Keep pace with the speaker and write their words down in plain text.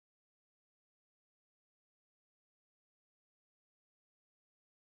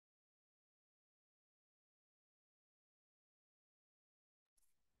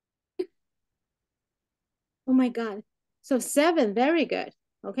Oh my God. So 7, very good.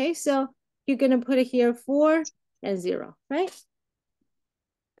 Okay, so you're gonna put it here 4 and 0, right?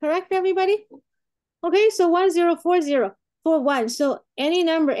 Correct, everybody? Okay, so 1040 for 1. So any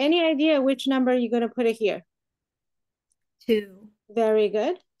number, any idea which number you're gonna put it here? 2. Very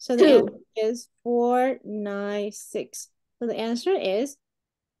good. So the 2. answer is 496. So the answer is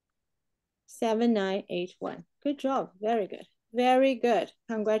 7981. Good job. Very good. Very good.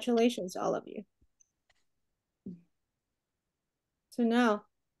 Congratulations, all of you. So now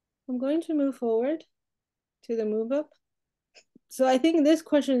I'm going to move forward to the move up. So I think this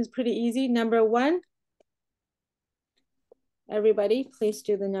question is pretty easy. Number 1, everybody, please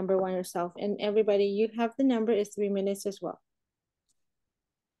do the number 1 yourself. And everybody, you have the number is 3 minutes as well.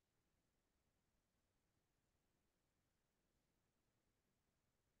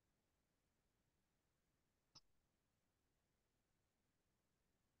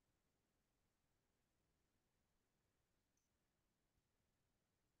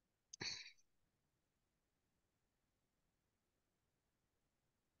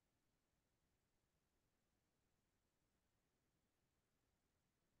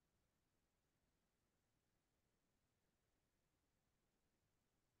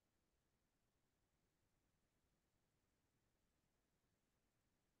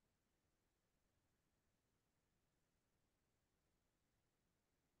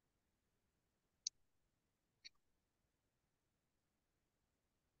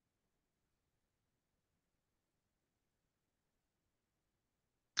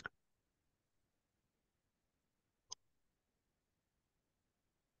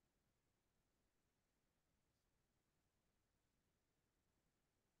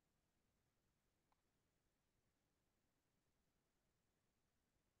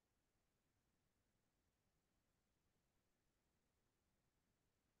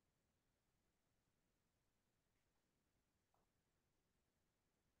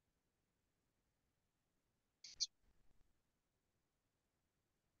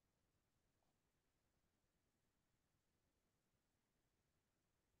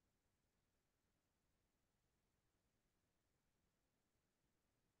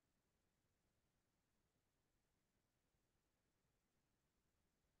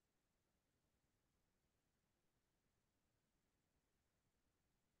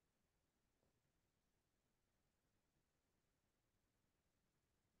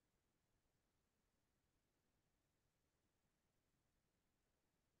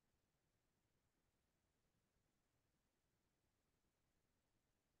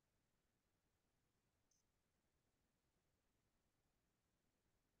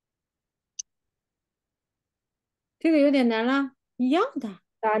这个有点难了，一样的。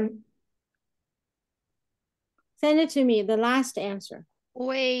3. Send it to me, the last answer.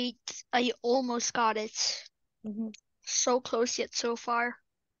 Wait, I almost got it. So close yet so far.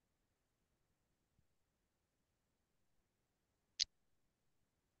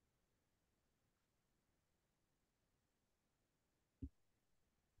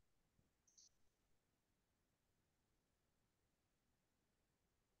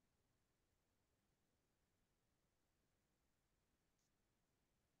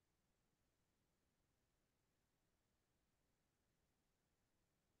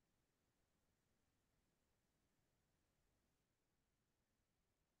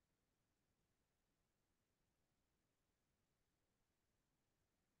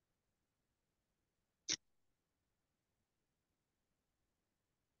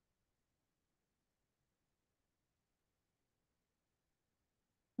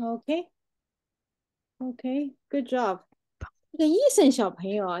 Okay. Okay, good job. 这个伊森小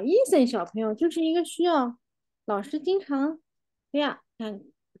朋友啊，伊森小朋友就是一个需要老师经常，哎呀，看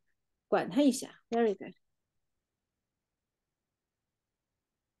管他一下。Very good.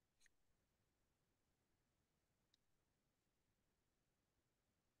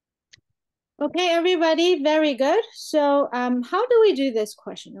 Okay, everybody, very good. So how do we do this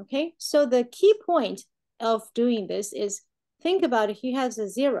question? Okay, so the key point of doing this is think about it. He has a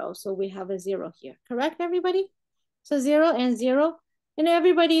 0, so we have a 0 here. Correct, everybody? So 0 and 0. And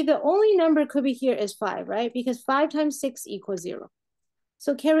everybody, the only number could be here is 5, right? Because 5 times 6 equals 0.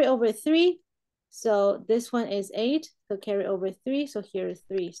 So carry over 3. So this one is 8. So carry over 3. So here is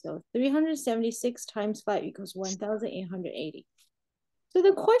 3. So 376 times 5 equals 1,880. So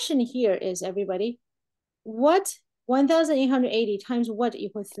the question here is, everybody, what 1,880 times what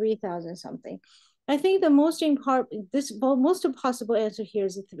equals 3,000 something? I think the most possible answer here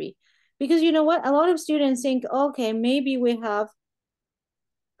is a 3. Because you know what? A lot of students think, okay, maybe we have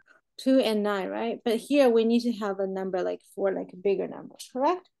 2 and 9, right? But here we need to have a number like 4, like a bigger number,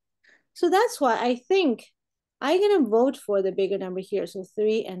 correct? So that's why I think I'm going to vote for the bigger number here. So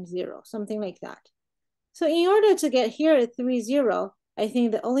 3 and 0, something like that. So in order to get here at 3, 0, I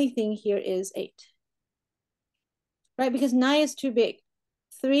think the only thing here is 8. Right? Because 9 is too big.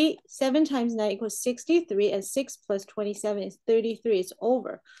 7 times 9 equals 63, and 6 plus 27 is 33. It's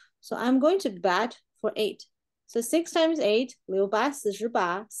over. So I'm going to bet for 8. So 6 times 8, 6 8 48,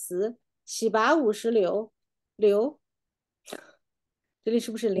 4 7 8 56 6，这里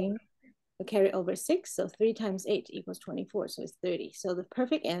是不是0？ We carry over 6, so 3 times 8 equals 24, so it's 30. So the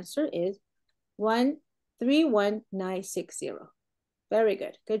perfect answer is 131960. Very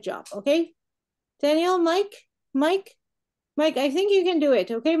good. Good job. Okay. Daniel, Mike, I think you can do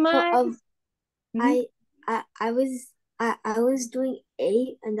it. Okay, Mike. I was doing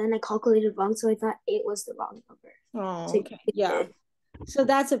 8 and then I calculated wrong, so I thought 8 was the wrong number. Oh, okay. Yeah. So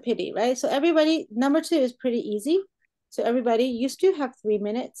that's a pity, right? So everybody, number 2 is pretty easy. So everybody, you still have 3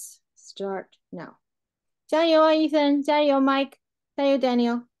 minutes. Start now. 加油啊 Ethan, 加油 Mike, 加油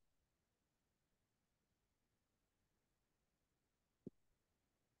Daniel.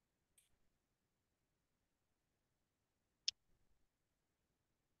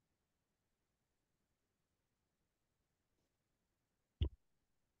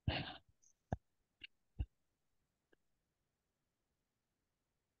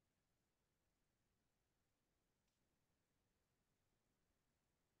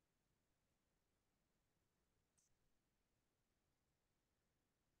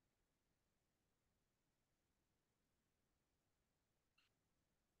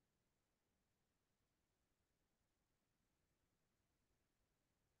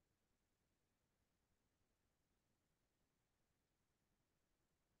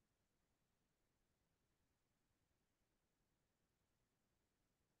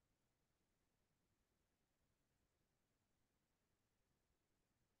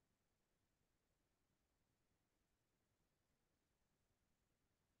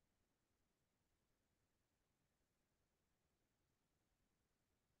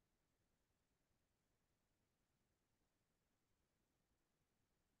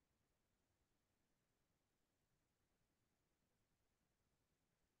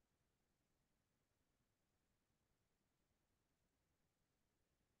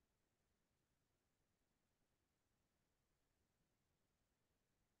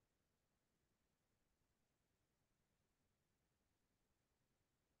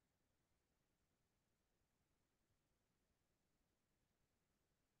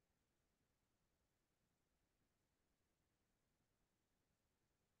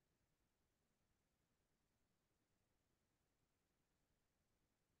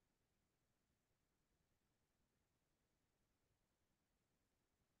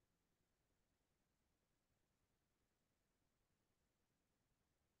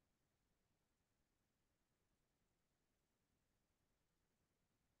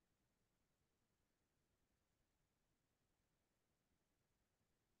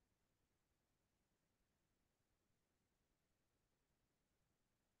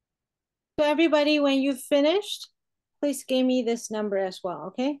 So everybody, when you've finished, please give me this number as well,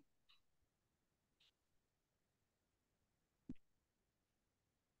 okay?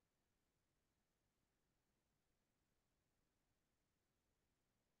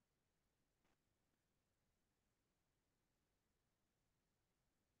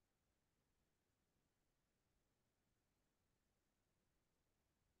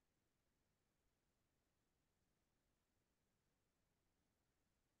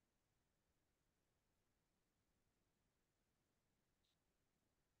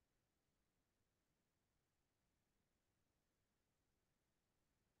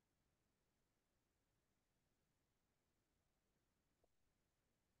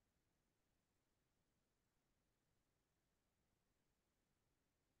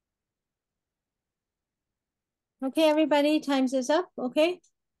 Okay, everybody, times is up, okay?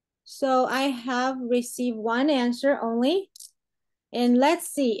 So I have received one answer only. And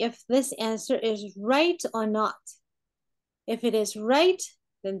let's see if this answer is right or not. If it is right,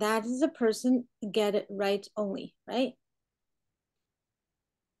 then that is the person get it right only, right?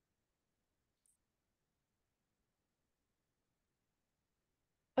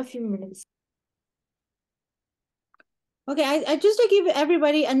 A few minutes. Okay, I just to give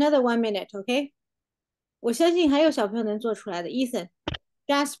everybody another 1 minute, okay? 我相信还有小朋友能做出来的。Ethan,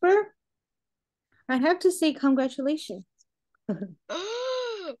 Jasper, I have to say congratulations.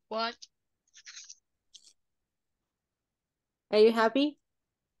 What? Are you happy?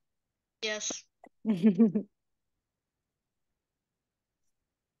 Yes. Wait,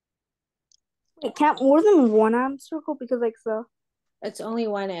 can't more than one arm circle because like so. It's only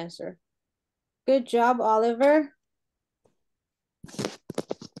one answer. Good job, Oliver.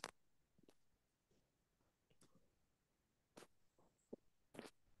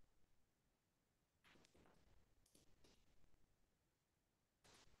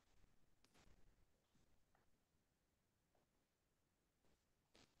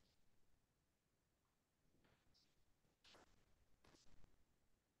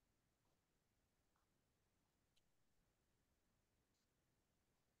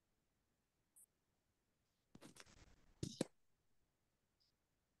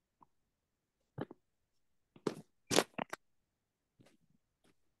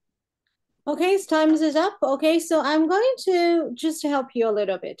 Okay, time is up. Okay, so I'm going to just help you a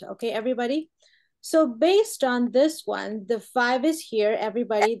little bit. Okay, everybody. So based on this one, the 5 is here.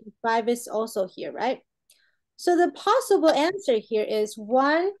 Everybody, the 5 is also here, right? So the possible answer here is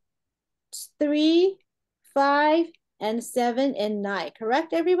 1, 3, 5, and 7, and 9.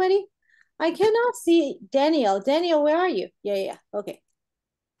 Correct, everybody? I cannot see Daniel. Daniel, where are you? Yeah. Okay.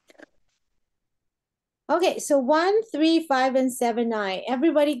 Okay, so 1, 3, 5, and 7, 9.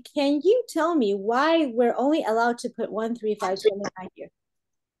 Everybody, can you tell me why we're only allowed to put 1, 3, 5, 7, 9 here?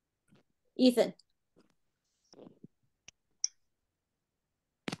 Ethan.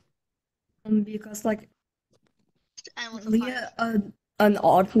 Because like And with a only 5. an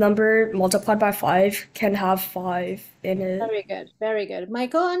odd number multiplied by 5 can have 5 in it. Very good, very good.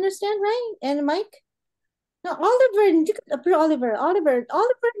 Michael, understand, right? And Mike? No, Oliver, 你这个不是 Oliver，你能不能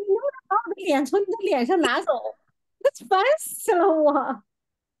把我的脸从你的脸上拿走？烦死了我！我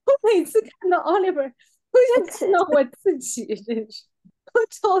每次看到 Oliver，我就想看到我自己，真是，我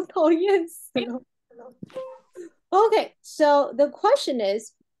超讨厌死了。Okay, so the question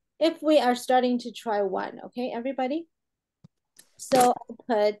is, if we are starting to try 1, okay, everybody? So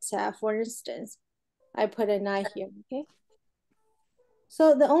I put, for instance, I put a 9 here, okay?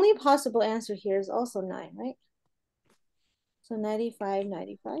 So the only possible answer here is also 9, right? So 95,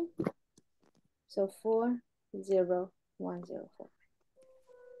 95. So 4, 0, 1, 0, 4.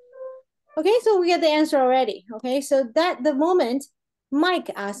 Okay, so we get the answer already. Okay, so that the moment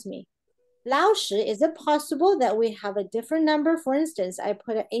Mike asked me, 老师, is it possible that we have a different number? For instance, I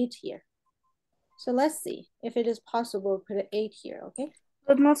put an 8 here. So let's see if it is possible to put an 8 here, okay?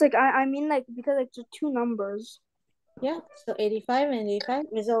 But not like I mean like because like the two numbers. Yeah, so 85 and 85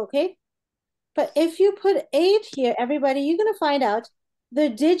 is okay. But if you put 8 here, everybody, you're going to find out the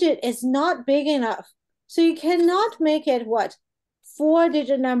digit is not big enough. So you cannot make it what?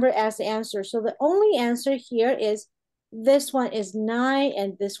 4-digit number as the answer. So the only answer here is this one is 9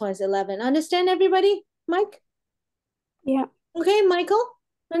 and this one is 11. Understand, everybody? Mike? Yeah. Okay, Michael?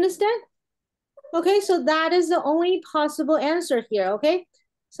 Understand? Okay, so that is the only possible answer here, okay?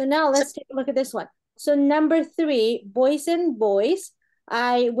 So now let's take a look at this one. So number 3, boys and boys.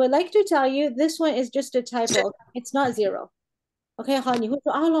 I would like to tell you this one is just a typo. It's not 0. OK，好，你会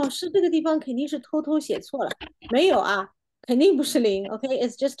说啊，老师这个地方肯定是偷偷写错了，没有啊，肯定不是0。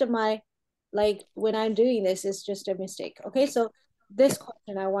OK，it's just my like when I'm doing this, it's just a mistake. OK, so this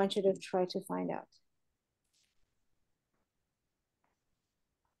question I want you to try to find out.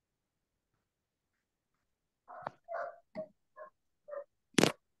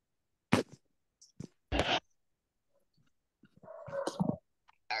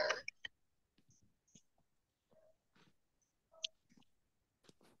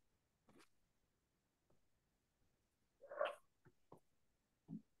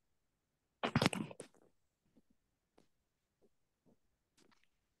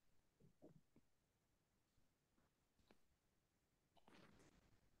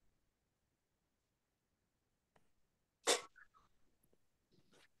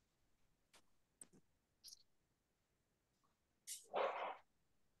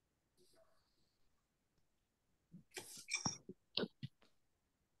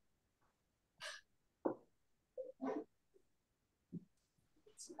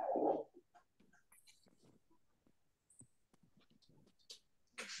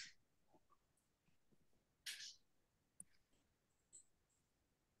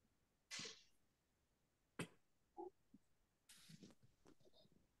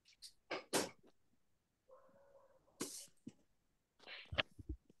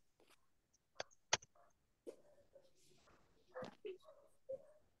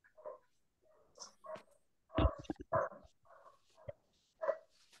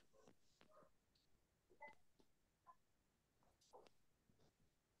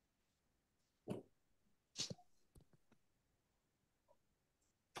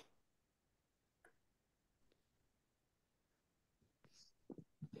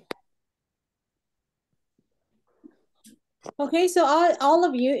 Okay, so all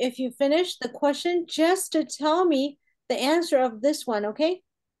of you, if you finish the question, just to tell me the answer of this one, okay?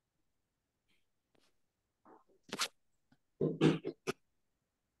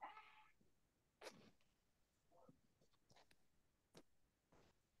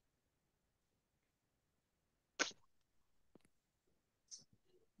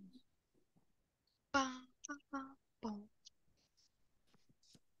 Bum, bum, bum, bum.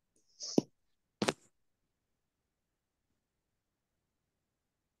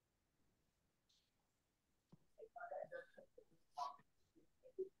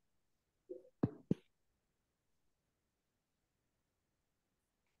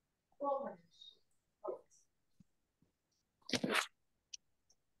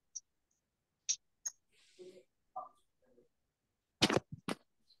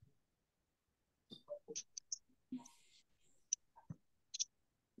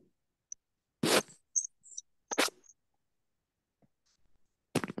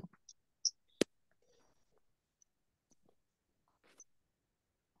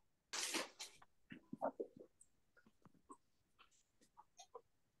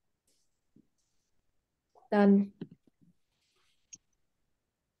 Done.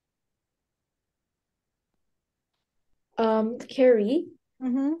 Carrie,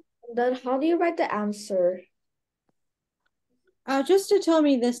 Mm-hmm. then how do you write the answer? Just to tell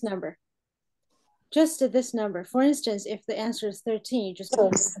me this number. Just to this number. For instance, if the answer is 13, you just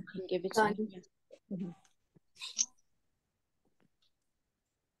put 13, give it to me. Yes. Mhm.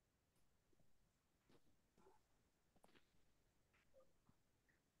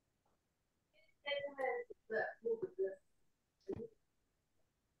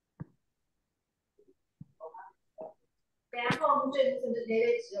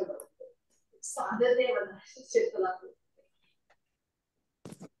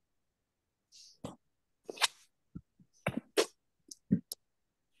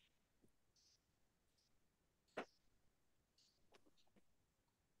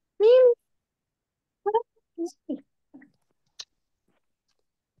 Mimi,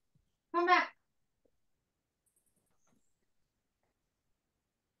 come back.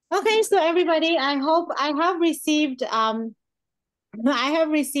 Okay, so everybody, I hope I have received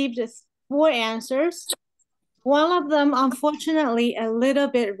four answers. One of them, unfortunately, a little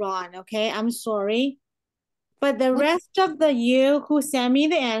bit wrong. Okay, I'm sorry. But the rest of the you who sent me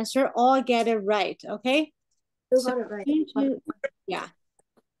the answer all get it right. Okay. Who So got it right? yeah.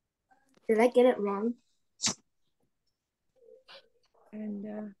 Did I get it wrong?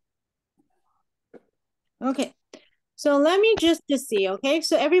 And okay. So let me just to see. Okay.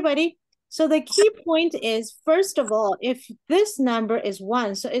 So everybody. So the key point is, first of all, if this number is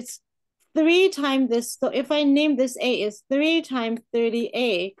 1, so it's 3 times this. So if I name this A, is 3 times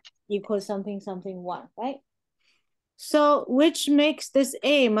 30A equals something, something 1, right? So which makes this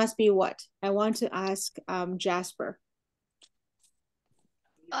A must be what? I want to ask Jasper.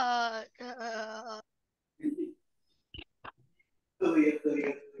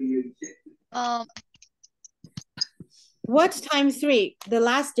 Um, What times 3? The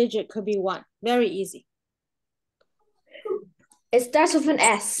last digit could be 1. Very easy. It starts with an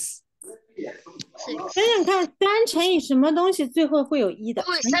S. 6. 想想看，3乘以什么东西最后会有1的？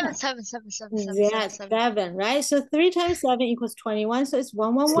 Oh, wait, 7, 7, 7, 7, 7, 7, Yeah, 7. 7, right? So 3 times 7 equals 21, so it's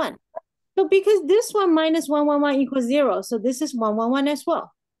 111. So because this one minus 111 equals 0, so this is 111 as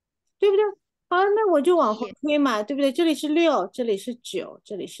well. 对不对？好，那我就往后推嘛，对不对？这里是6，这里是9，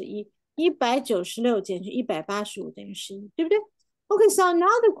这里是1，196减去185等于11，对不对？Okay, so now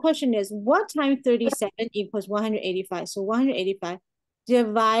the question is, what times 37 equals 185? So 185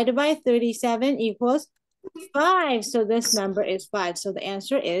 divided by 37 equals 5. So this number is 5. So the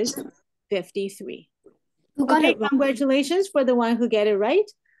answer is 53. Who got Okay, it wrong? congratulations for the one who get it right.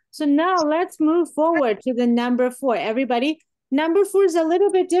 So now let's move forward to the number 4. Everybody, number 4 is a little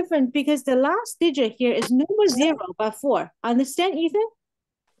bit different because the last digit here is no more 0, but 4. Understand, Ethan?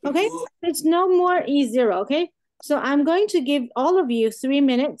 Okay, it's no more E0, okay? So I'm going to give all of you 3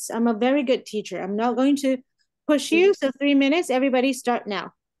 minutes. I'm a very good teacher. I'm not going to push you. So 3 minutes, everybody start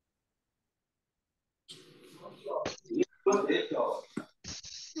now.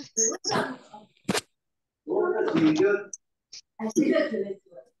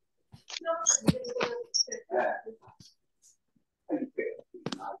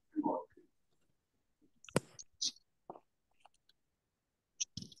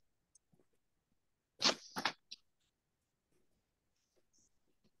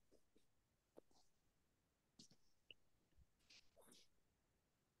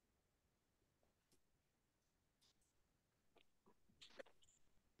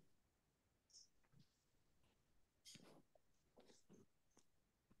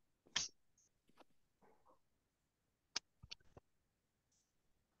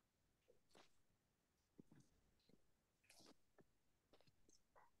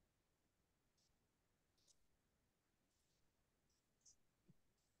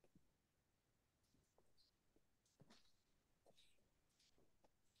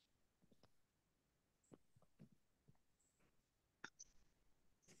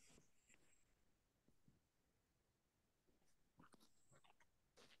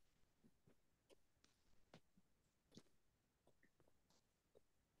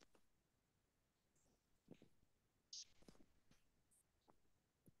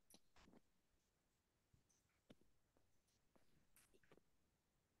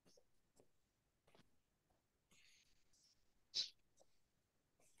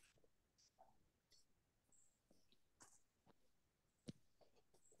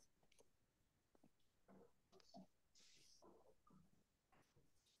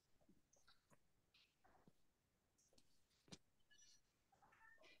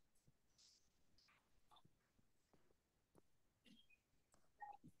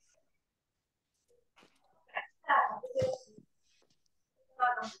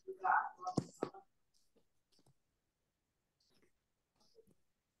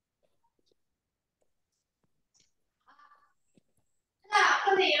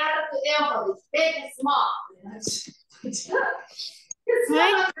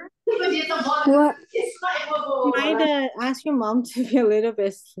 What? Might ask your mom to be a little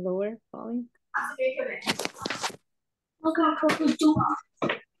bit slower, Polly.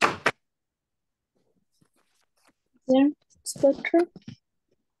 Yeah, spectrum.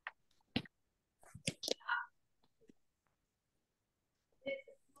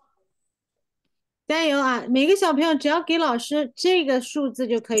 加油啊！每个小朋友只要给老师这个数字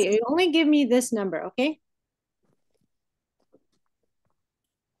就可以。You only give me this number, okay?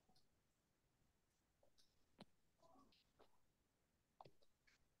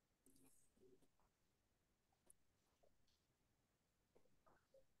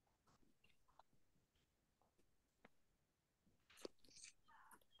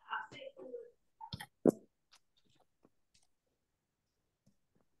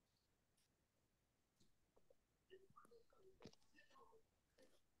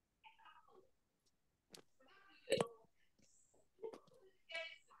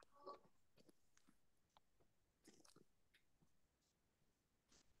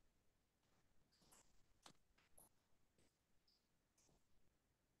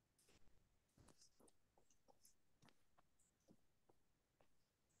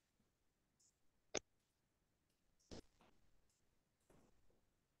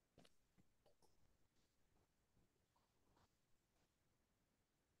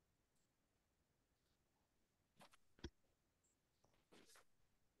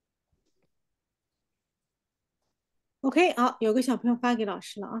 OK， 好，有个小朋友发给老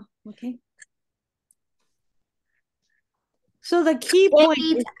师了啊。OK。So the key point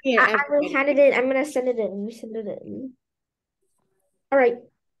is here. I already handed it. I'm gonna send it in. You send it in. All right.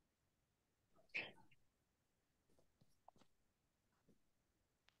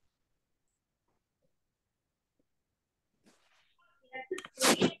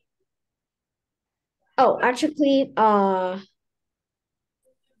 Oh, actually,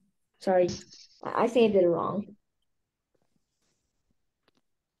 sorry. I think I did it wrong.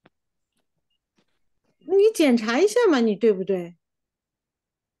 你检查一下嘛，你对不对？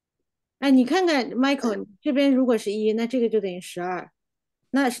哎，你看看 Michael 这边如果是1，那这个就等于12，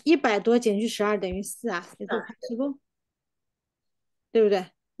那100多减去12等于4啊，这都 possible， 对不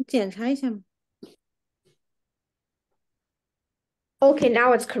对？你检查一下嘛。Okay,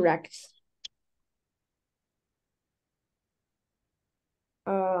 now it's correct.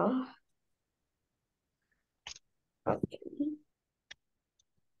 Okay.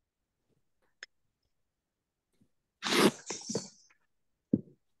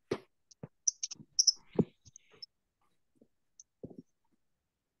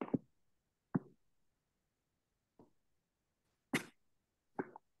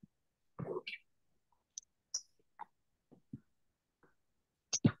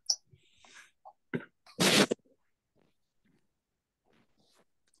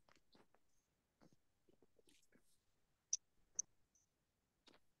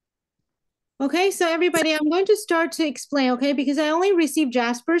 Okay, so everybody, I'm going to start to explain, okay? Because I only received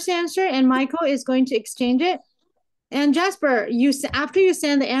Jasper's answer and Michael is going to exchange it. And Jasper, after you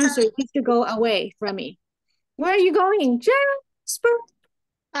send the answer, you have to go away from me. Where are you going, Jasper?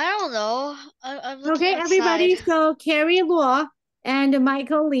 I don't know. I'm looking Okay, outside. everybody, so Carrie Luo and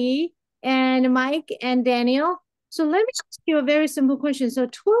Michael Lee and Mike and Daniel. So let me ask you a very simple question. So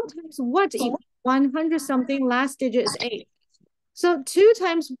 12 times what equals 100 something, last digit is 8. So 2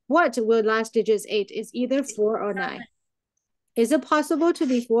 times what will last digit is 8? Is either 4 or 9. Is it possible to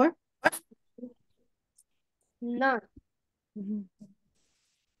be 4? No. Mm-hmm.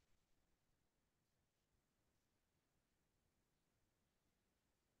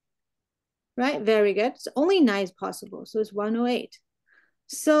 Right, very good. So only 9 is possible. So it's 108.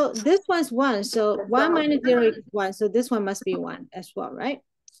 So this one's 1. So 1 minus 0 is 1. So this one must be 1 as well, right?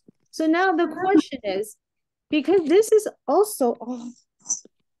 So now the question is, because this is also,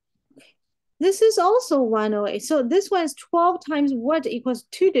 this is also 108. So this one is 12 times what equals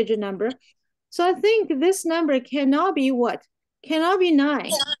 2-digit number. So I think this number cannot be what? Cannot be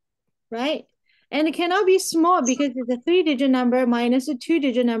 9, right? And it cannot be small because it's a 3-digit number minus a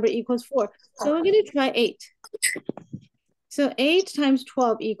 2-digit number equals 4. So we're going to try 8. So 8 times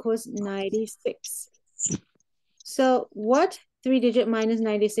 12 equals 96. So what 3-digit minus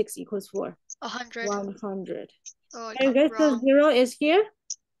 96 equals 4? 100. 100. Oh, Very good. So 0 is here.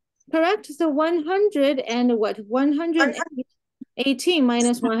 Correct. So 100 and what? 118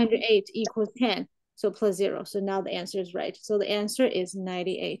 minus 108 equals 10. So plus 0. So now the answer is right. So the answer is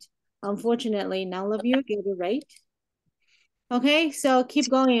 98. Unfortunately, none of you get it right. Okay, so keep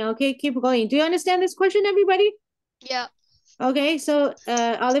going. Okay, keep going. Do you understand this question, everybody? Yeah. Okay, so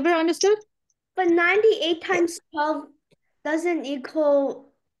Oliver understood? But 98 times 12 doesn't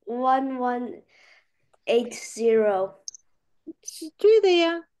equal 1180. 是对的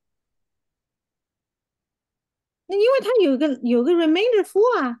呀。那因为它有个 remainder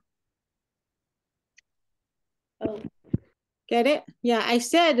 4啊。Oh. Get it? Yeah, I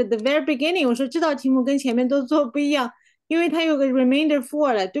said at the very beginning, 我说这道题目跟前面都做不一样，因为它有个 remainder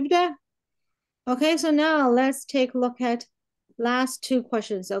 4了，对不对？Okay, so now let's take a look at last two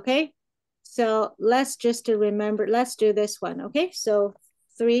questions, okay? So let's just remember, let's do this one, okay? So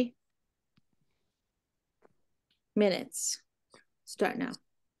 3 minutes. Start now.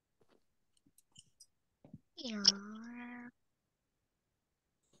 Yeah.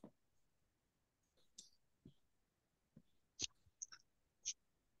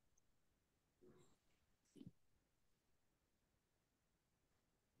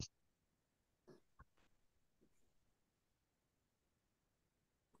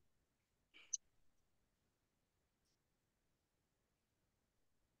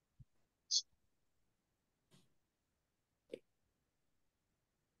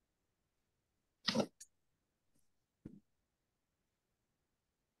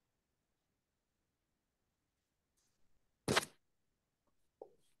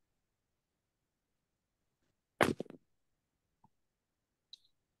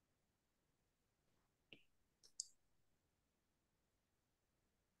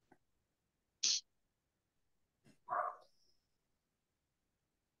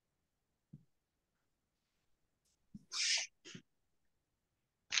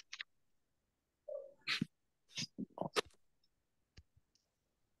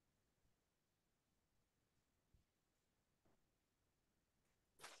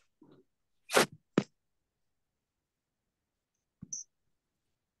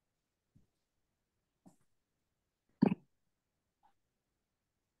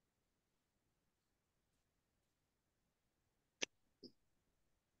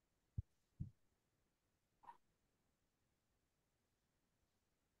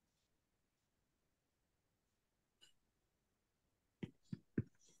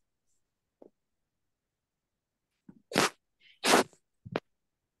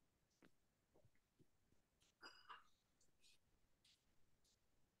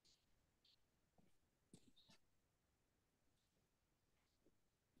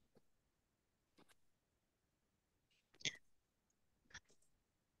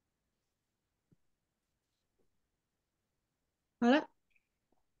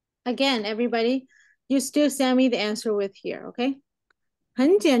 Again, everybody, you still send me the answer with here, okay?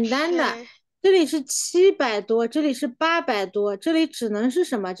 很简单的， Okay. 这里是700多，这里是800多，这里只能是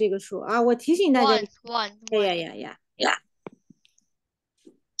什么这个数啊？我提醒大家， One. yeah.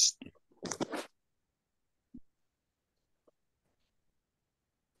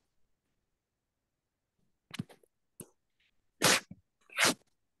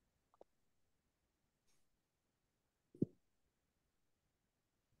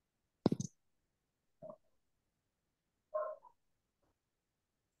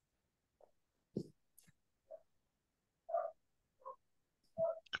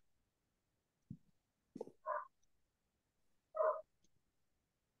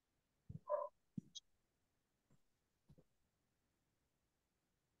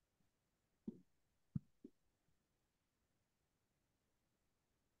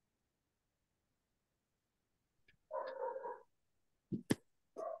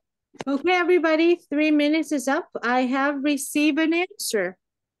 Okay, everybody, 3 minutes is up. I have received an answer.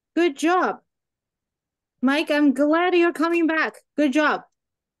 Good job. Mike, I'm glad you're coming back. Good job.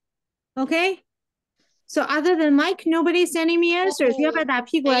 Okay? So other than Mike, nobody's sending me answers. 要不要打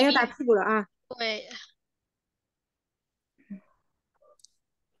屁股了？ Maybe. 要打屁股了啊。Wait.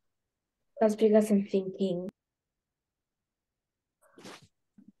 That's because I'm thinking.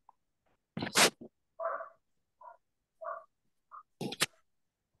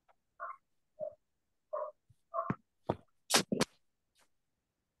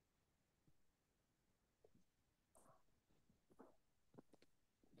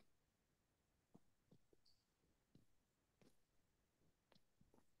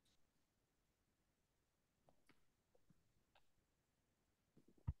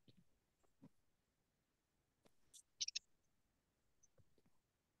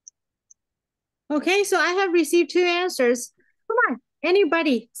 Okay, so I have received 2 answers. Come on,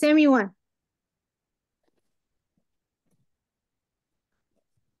 anybody, send me one.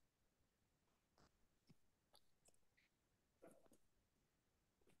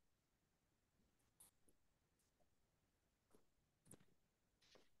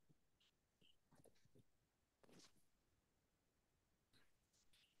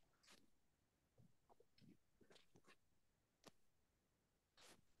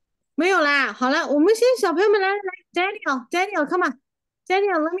 没有啦，好了，我们先小朋友们来，Daniel, come on,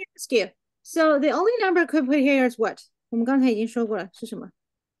 Daniel, let me ask you. So the only number could put here is what? 我们刚才已经说过了，是什么？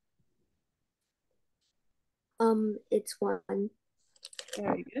 It's 1.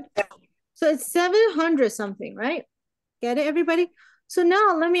 Very good. So it's 700 something, right? Get it, everybody? So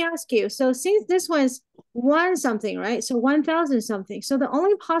now let me ask you. So since this one's 1 something, right? So 1,000 something. So the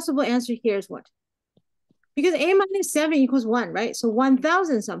only possible answer here is what? Because a minus 7 equals 1, right? So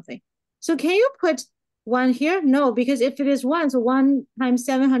 1,000 something. So can you put 1 here? No, because if it is 1, so 1 times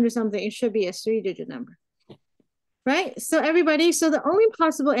 700 something, it should be a 3-digit number. Right? So everybody, so the only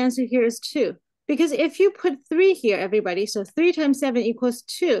possible answer here is 2. Because if you put 3 here, everybody, so 3 times 7 equals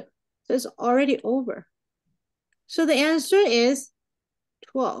 2. So it's already over. So the answer is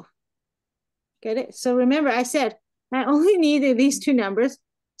 12. Get it? So remember, I said I only needed these 2 numbers.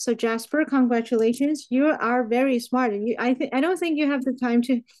 So Jasper, congratulations. You are very smart. And I don't think you have the time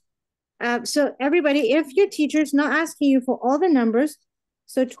to. So everybody, if your teacher's not asking you for all the numbers,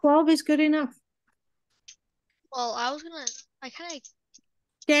 so 12 is good enough. Well, I kind of.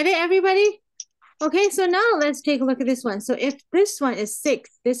 Get it, everybody? Okay, so now let's take a look at this one. So if this one is 6,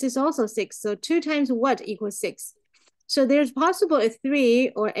 this is also 6. So 2 times what equals 6? So there's possible a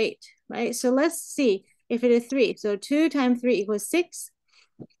 3 or 8, right? So let's see if it is 3. So 2 times 3 equals 6.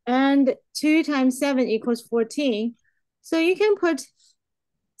 And 2 times 7 equals 14. So you can put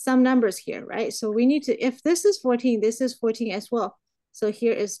some numbers here, right? So we need to, if this is 14, this is 14 as well. So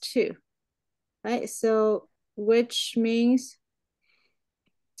here is 2, right? So which means,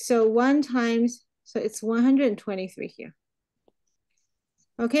 so 1 times, so it's 123 here.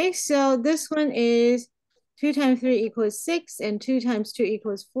 Okay, so this one is 2 times 3 equals 6 and 2 times 2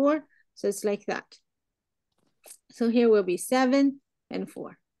 equals 4. So it's like that. So here will be 7 and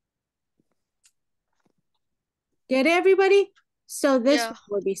 4. Get it, everybody? So this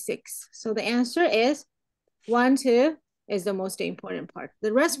will be 6. So the answer is 1, 2 is the most important part.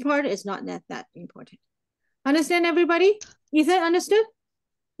 The rest part is not that important. Understand, everybody? Ethan, understood?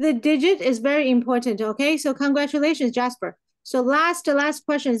 The digit is very important, okay? So congratulations, Jasper. So last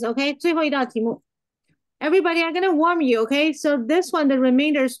questions, okay? 最后一道题目. Everybody, I'm going to warn you, okay? So this one, the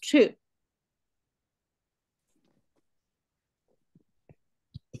remainder is 2.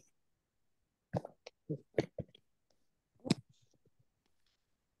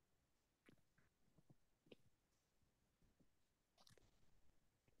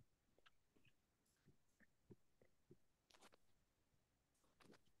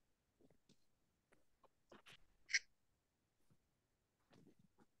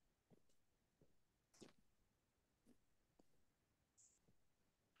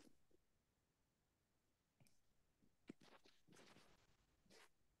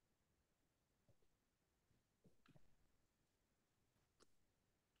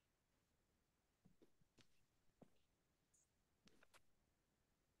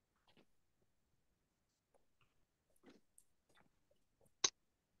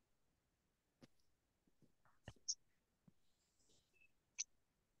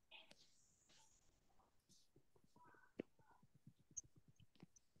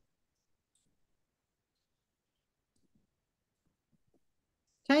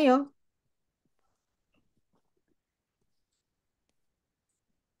加油.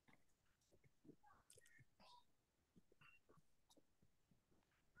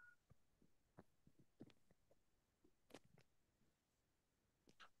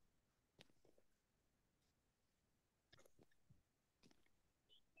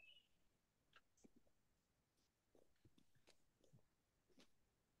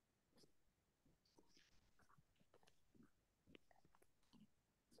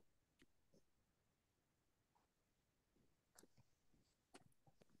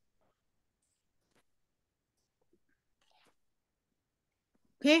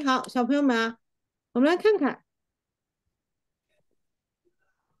 OK， 好，小朋友们啊，我们来看看。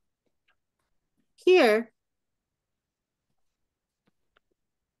Here,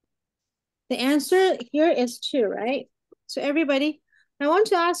 the answer here is 2, right? So everybody, I want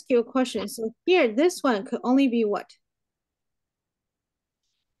to ask you a question. So here, this one could only be what?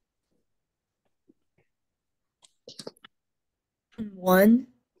 One.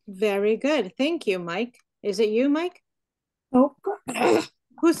 Very good. Thank you, Mike. Is it you, Mike? Nope.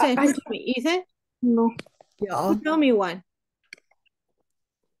 Who said? Who told me? Ethan? No. Yeah. Who told me 1?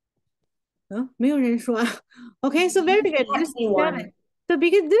 没有人说. Okay, so very good. This is 7. So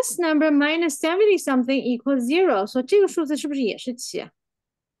because this number minus 70 something equals 0, so 这个数字是不是也是7?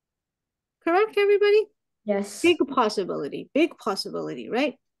 Correct, everybody? Yes. Big possibility,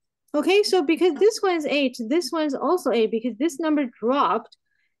 right? Okay, so because this one is 8, this one is also 8 because this number dropped.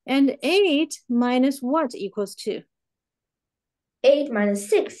 And 8 minus what equals 2? 8 minus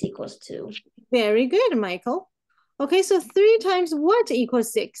 6 equals 2. Very good, Michael. Okay, so 3 times what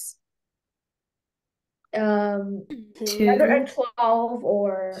equals 6? 112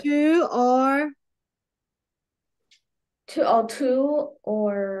 or 2 or 202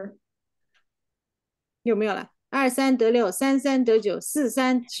 or 有没有了？2、3得6，3、3得9，4、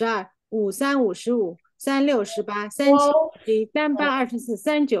3、12，5、3、55，3、6、18，3、7、11，3、8、24，3、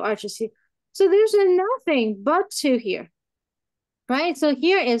9、27。So there's nothing but 2 here, right? So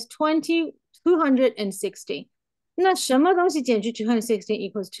here is 260. 那什么东西减去260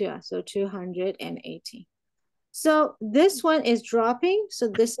 equals 2 啊？ So 280. So this one is dropping, so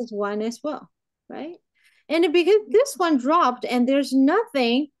this is 1 as well, right? And because this one dropped and there's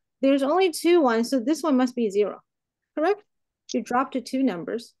nothing, there's only 2 ones, so this one must be 0, correct? You dropped to 2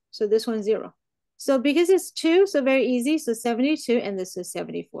 numbers, so this one's 0. So because it's 2, so very easy, so 72 and this is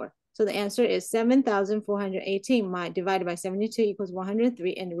 74. So the answer is 7,418 divided by 72 equals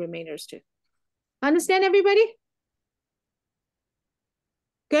 103 and the remainder is 2. Understand, everybody?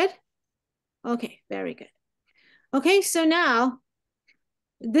 Good? Okay, very good. Okay, so now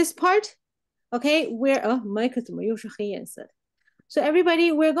this part, okay, Mike 怎么又是黑颜色的? So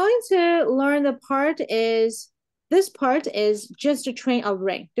everybody, we're going to learn this part is just to train our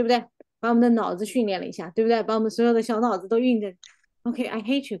brain, 对不对？把我们的脑子训练了一下，对不对？把我们所有的小脑子都运着。Okay, I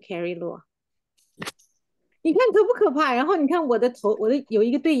hate you, Carrie Lu. 你看可不可怕？然后你看我的有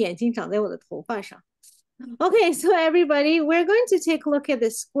一个对眼睛长在我的头发上。Okay, so everybody, we're going to take a look at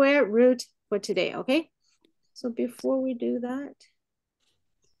the square root for today, okay? So before we do that,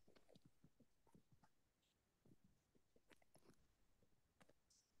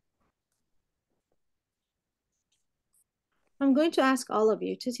 I'm going to ask all of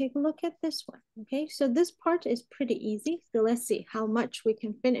you to take a look at this one, okay? So this part is pretty easy. So let's see how much we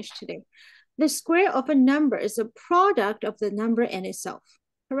can finish today. The square of a number is a product of the number and itself,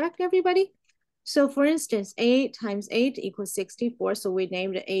 correct, everybody? So for instance, 8 times 8 equals 64. So we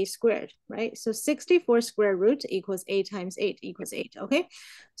named it a squared, right? So 64 square root equals 8 times 8 equals 8, okay?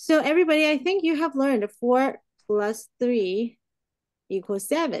 So everybody, I think you have learned 4 plus 3 equals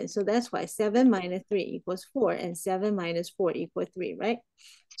 7. So that's why 7 minus 3 equals 4 and 7 minus 4 equals 3, right?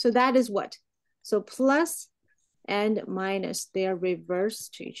 So that is what? So plus and minus, they are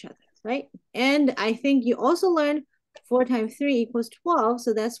reversed to each other, right? And I think you also learned 4 times 3 equals 12.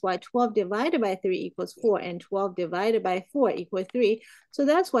 So that's why 12 divided by 3 equals 4 and 12 divided by 4 equals 3. So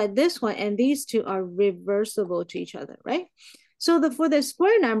that's why this one and these two are reversible to each other, right? So for the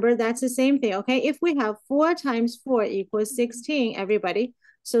square number, that's the same thing, okay? If we have 4 times 4 equals 16, everybody,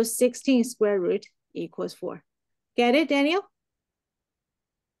 so 16 square root equals 4. Get it, Daniel?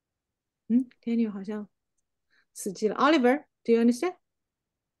 Daniel 好像死机了。Oliver, do you understand?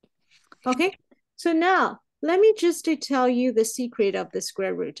 Okay, so now let me just tell you the secret of the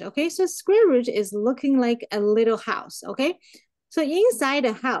square root, okay? So square root is looking like a little house, okay? So inside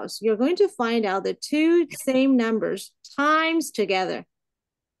a house, you're going to find out the two same numbers times together.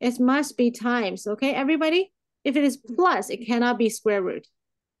 It must be times, okay, everybody? If it is plus, it cannot be square root,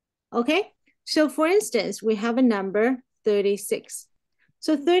 okay? So for instance, we have a number 36.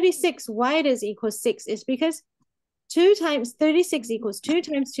 So 36, why it is equals 6 is because 2 times 36 equals 2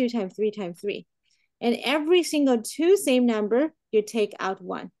 times 2 times 3 times 3. And every single two same number, you take out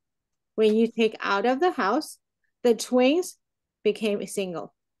 1. When you take out of the house, the twins became a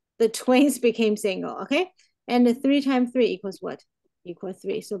single. The twins became single, okay? And the 3 times 3 equals what? Equals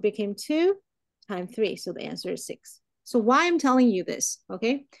 3. So it became 2 times 3. So the answer is 6. So why I'm telling you this,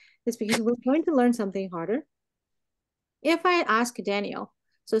 okay? It's because we're going to learn something harder. If I ask Daniel,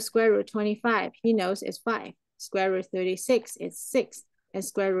 so square root 25, he knows it's 5. Square root 36 is 6. And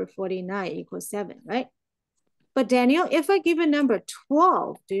square root 49 equals 7, right? But Daniel, if I give a number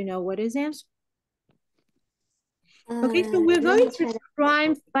 12, do you know what is answer? Okay, so we're going to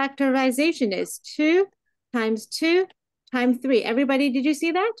prime factorization is 2 times 2 times 3. Everybody, did you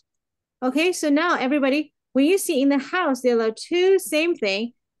see that? Okay, so now everybody, when you see in the house, there are two same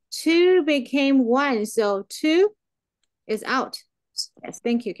thing. 2 became 1, so 2 is out. Yes,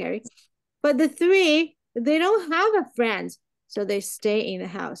 thank you, Carrie. But the 3, they don't have a friend, so they stay in the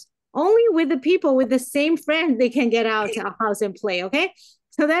house. Only with the people with the same friend, they can get out of house and play, okay?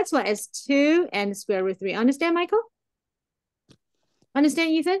 So that's why it's 2 and square root 3. Understand, Michael?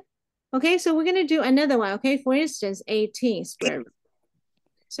 Understand, Ethan? Okay, so we're going to do another one, okay? For instance, 18 square root.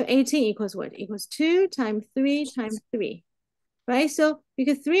 So 18 equals what? Equals 2 times 3 times 3, right? So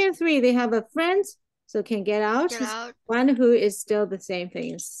because 3 and 3, they have a friend, so can get out. One who is still the same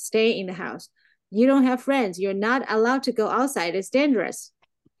thing, stay in the house. You don't have friends. You're not allowed to go outside. It's dangerous.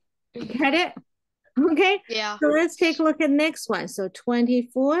 Get it? Okay. Yeah. So let's take a look at next one. So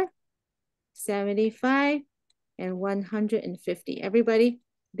 24, 75, and 150. Everybody,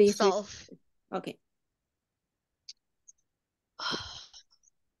 these three. Solve. Okay.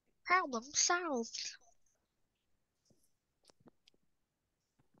 Problem solved.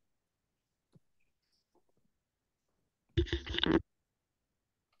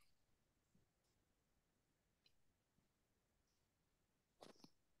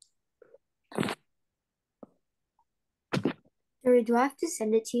 Jerry, do I have to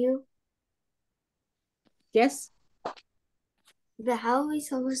send it to you? Yes. But how are we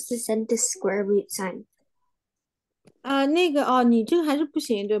supposed to send the square root sign? 那个哦，你这个还是不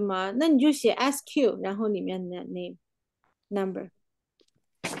行，对吗？那你就写 SQ，然后里面的 name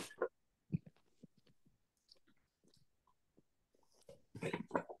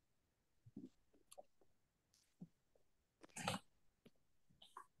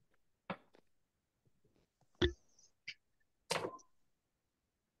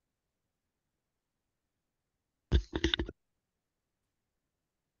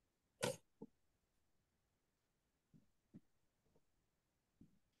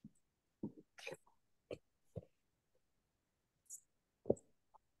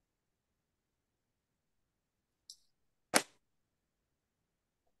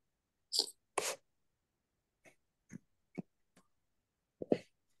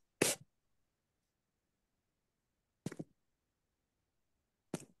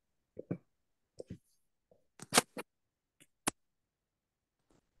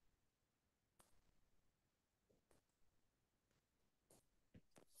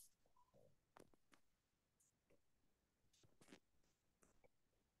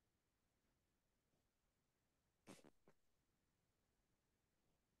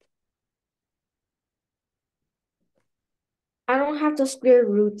don't have the square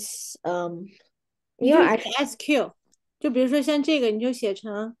roots. 你就写 SQ，就比如说像这个，你就写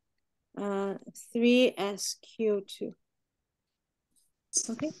成3SQ2。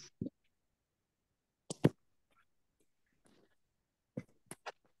OK。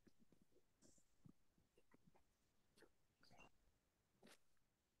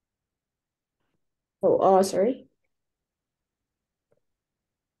Oh, sorry.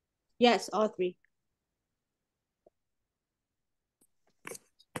 Yes, all three.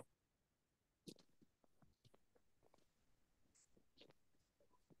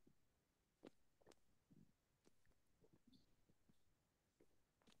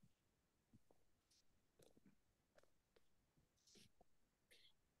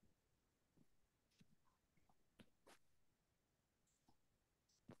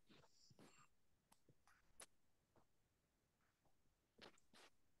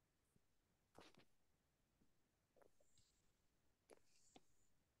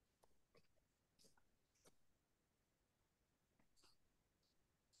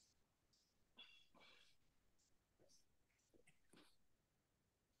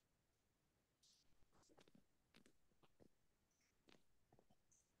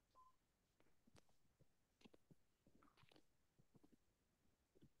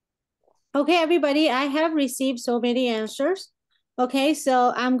 Okay, everybody, I have received so many answers. Okay,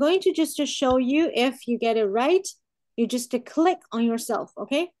 so I'm going to just to show you if you get it right. You just click on yourself,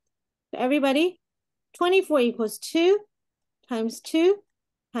 okay? So everybody, 24 equals 2 times 2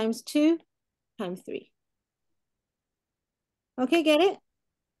 times 2 times 3. Okay, get it?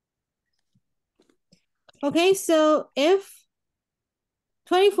 Okay, so if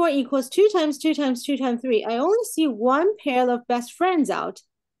 24 equals 2 times 2 times 2 times 3, I only see one pair of best friends out.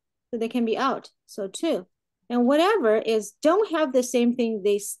 So they can be out. So 2. And whatever is don't have the same thing,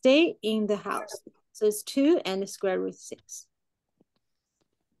 they stay in the house. So it's 2 and the square root 6.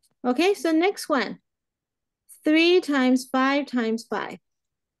 Okay, so next one. 3 times 5 times 5.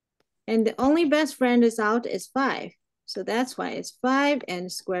 And the only best friend is out is 5. So that's why it's 5 and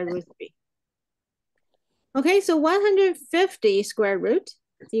square root 3. Okay, so 150 square root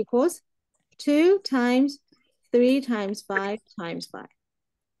equals 2 times 3 times 5 times 5.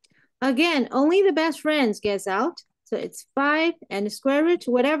 Again, only the best friends gets out. So it's 5 and the square root,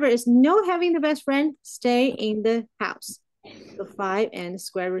 whatever is no having the best friend, stay in the house. So 5 and the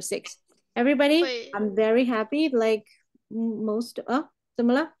square root 6. Everybody, Wait. I'm very happy. Like most,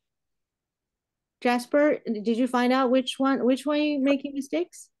 similar. Jasper, did you find out which one you making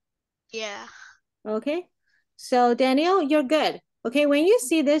mistakes? Yeah. Okay. So Daniel, you're good. Okay, when you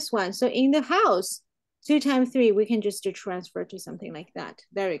see this one, so in the house, 2 times 3, we can just do transfer to something like that.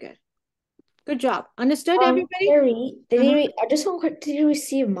 Very good. Good job. Understood, everybody? Carrie, I just want to, did you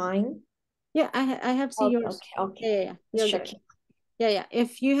receive mine? Yeah, I have seen yours. Okay. Yeah. You're good. Yeah.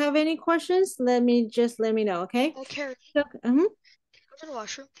 If you have any questions, let me know, okay? Oh, Carrie, So, go to the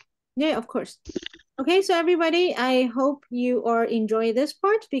washroom. yeah, of course. Okay, so everybody, I hope you are enjoying this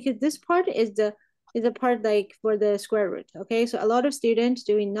part because this part is the part like for the square root. Okay, so a lot of students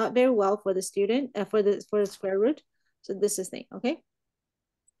doing not very well for the square root. So this is thing. Okay.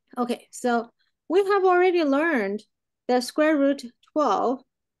 Okay, so we have already learned that square root 12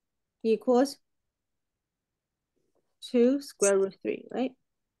 equals 2 square root 3, right?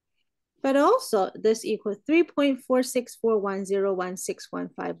 But also this equals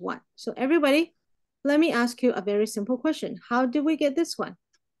 3.4641016151. So everybody, let me ask you a very simple question. How did we get this one?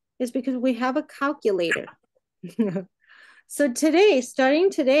 It's because we have a calculator. So today, starting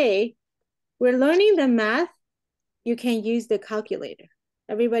today, we're learning the math. You can use the calculator.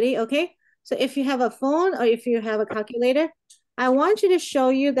 Everybody, okay? So if you have a phone or if you have a calculator, I want you to show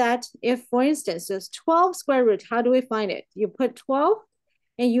you that if, for instance, there's 12 square root, how do we find it? You put 12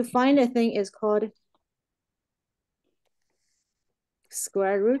 and you find a thing is called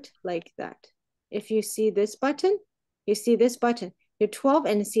square root like that. If you see this button, you see this button, you're 12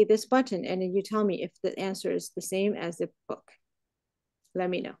 and see this button, and then you tell me if the answer is the same as the book. Let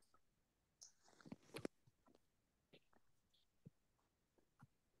me know.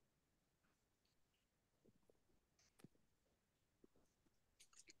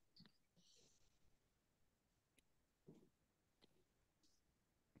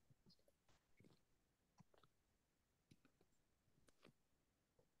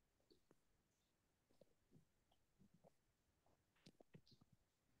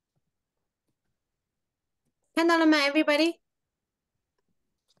看到了吗, everybody?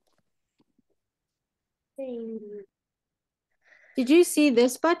 Did you see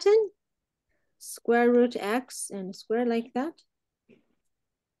this button? Square root x and square like that?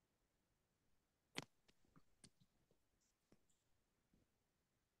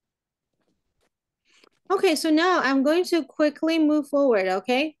 Okay, so now I'm going to quickly move forward,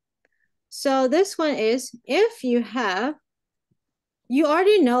 okay? So this one is, if you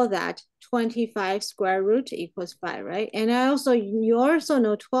already know that 25 square root equals 5, right? And you also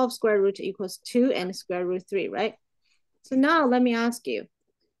know 12 square root equals 2 and square root 3, right? So now let me ask you.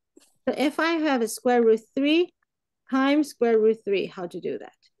 So if I have a square root 3 times square root 3, how to do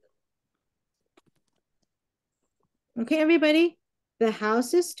that? Okay, everybody, the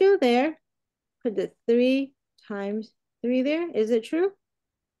house is still there. Put the 3 times 3 there. Is it true?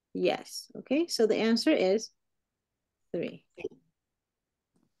 Yes. Okay, so the answer is 3.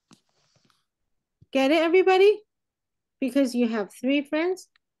 Get it, everybody? Because you have 3 friends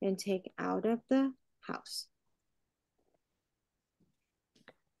and take out of the house.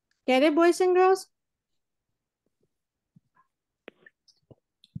 Get it, boys and girls?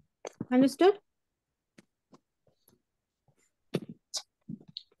 Understood?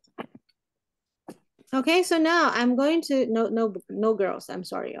 Okay, so now I'm going to, no girls, I'm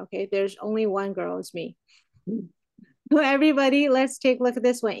sorry, okay? There's only one girl, it's me. So everybody, let's take a look at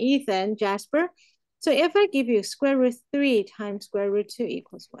this one. Ethan, Jasper. So if I give you square root 3 times square root 2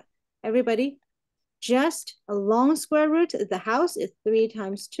 equals what? Everybody, just a long square root, the house is 3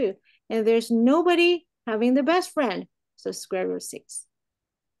 times 2. And there's nobody having the best friend, so square root 6.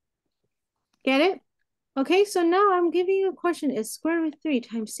 Get it? Okay, so now I'm giving you a question. Is square root 3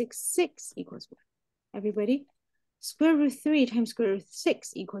 times 6 equals what? Everybody, square root 3 times square root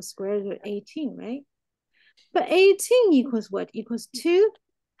 6 equals square root 18, right? But 18 equals what? Equals 2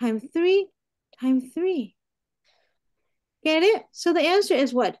 times 3 times 3. Get it? So the answer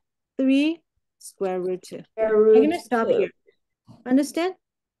is what? 3 square root 2. I'm going to stop here. Understand?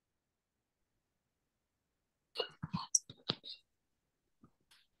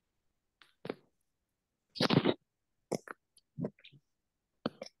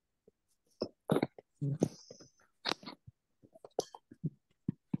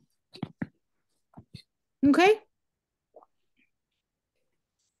 Okay.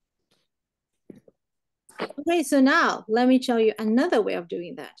 Okay, so now let me show you another way of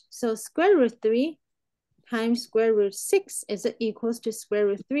doing that. So square root 3 times square root 6 is equals to square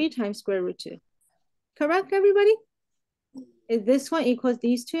root 3 times square root 2. Correct, everybody? Is this one equals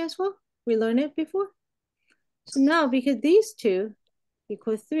these two as well? We learned it before. So now, because these two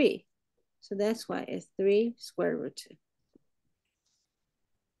equal 3, so that's why it's 3 square root 2.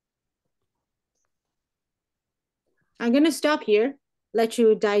 I'm going to stop here, let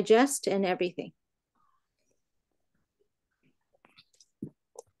you digest and everything.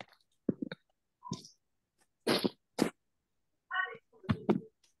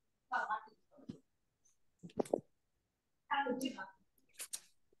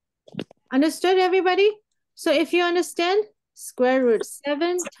 Understood, everybody? So if you understand, square root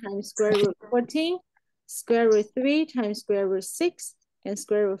 7 times square root 14, square root 3 times square root 6, and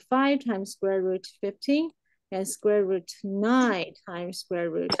square root 5 times square root 15, and square root 9 times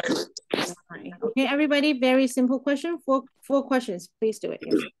square root 9. Okay, everybody, very simple question. Four questions. Please do it.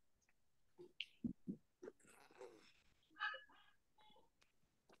 Yes.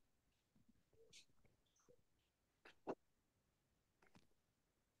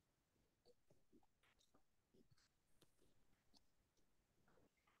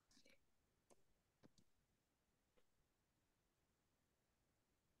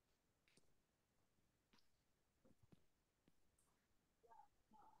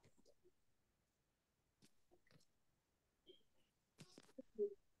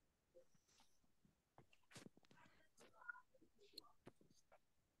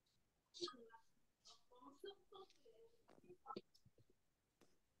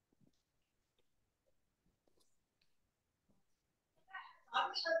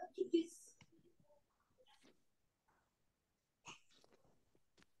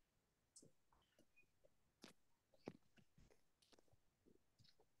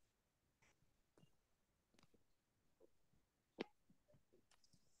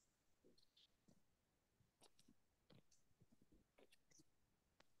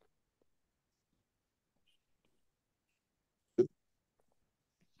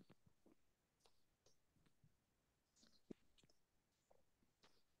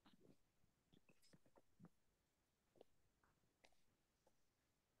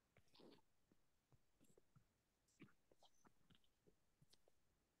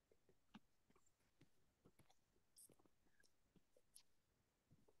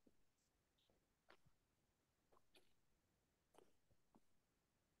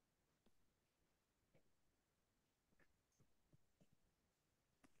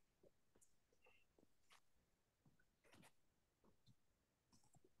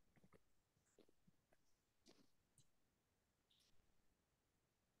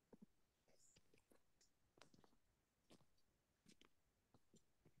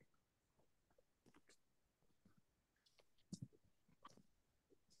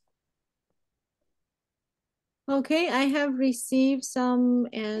 Okay, I have received some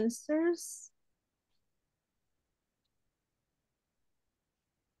answers.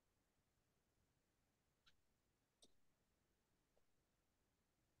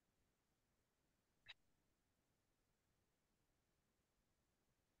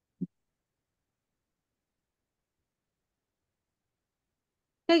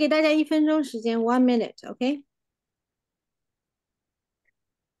再给大家1分钟时间 ，1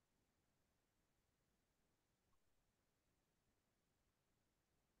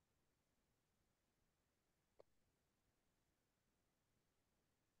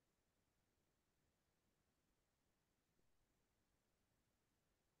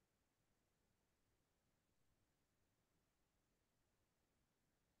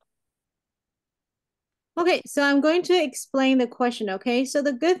 so I'm going to explain the question, okay? So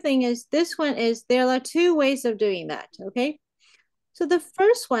the good thing is this one is there are 2 ways of doing that, okay? So the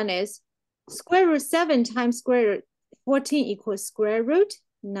first one is square root 7 times square root 14 equals square root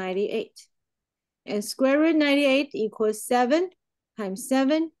 98. And square root 98 equals 7 times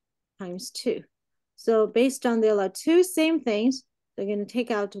 7 times 2. So based on there are 2 same things, they're going to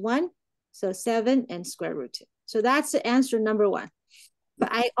take out 1. So 7 and square root 2. So that's the answer number 1. But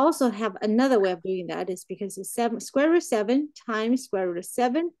I also have another way of doing that is because it's square root 7 times square root of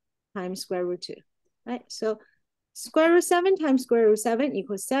 7 times square root 2. Right? So square root 7 times square root 7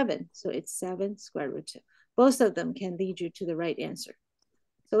 equals 7. So it's 7 square root 2. Both of them can lead you to the right answer.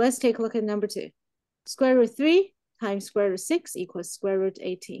 So let's take a look at number 2. Square root 3 times square root 6 equals square root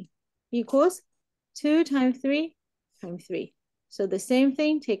 18. Equals 2 times 3 times 3. So the same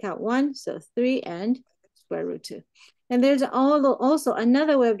thing, take out 1. So 3 and square root 2. And there's also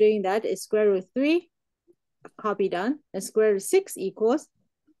another way of doing that is square root 3, copy done, and square root 6 equals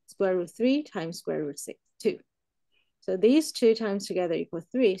square root 3 times square root 2. So these 2 times together equal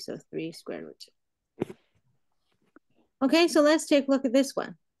 3, so 3 square root 2. Okay, so let's take a look at this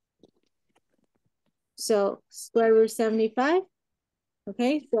one. So square root 75,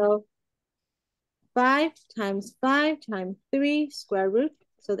 okay, so 5 times 5 times 3 square root.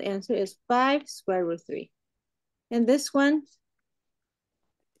 So the answer is 5 square root 3. And this one,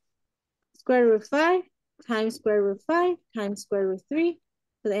 square root 5 times square root 5 times square root 3.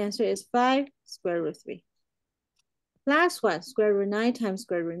 So the answer is 5 square root 3. Last one, square root 9 times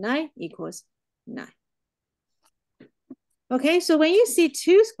square root 9 equals 9. Okay, so when you see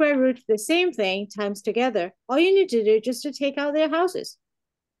 2 square roots the same thing times together, all you need to do is just to take out their houses.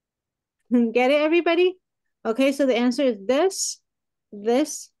 Get it, everybody? Okay, so the answer is this,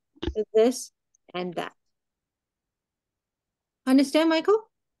 this, this, and that. Understand, Michael?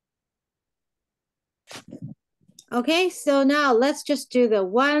 Okay, so now let's just do the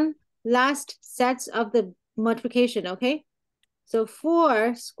one last sets of the multiplication, okay? So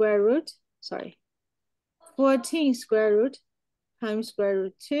 14 square root times square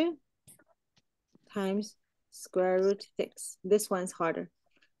root 2 times square root 6. This one's harder.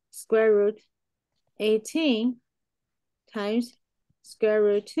 Square root 18 times square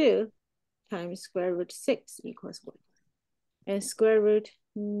root 2 times square root 6 equals what? And square root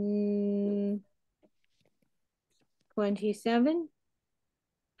 27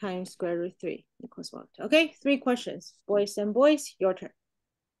 times square root 3 equals what? Okay, 3 questions. Boys and boys, your turn.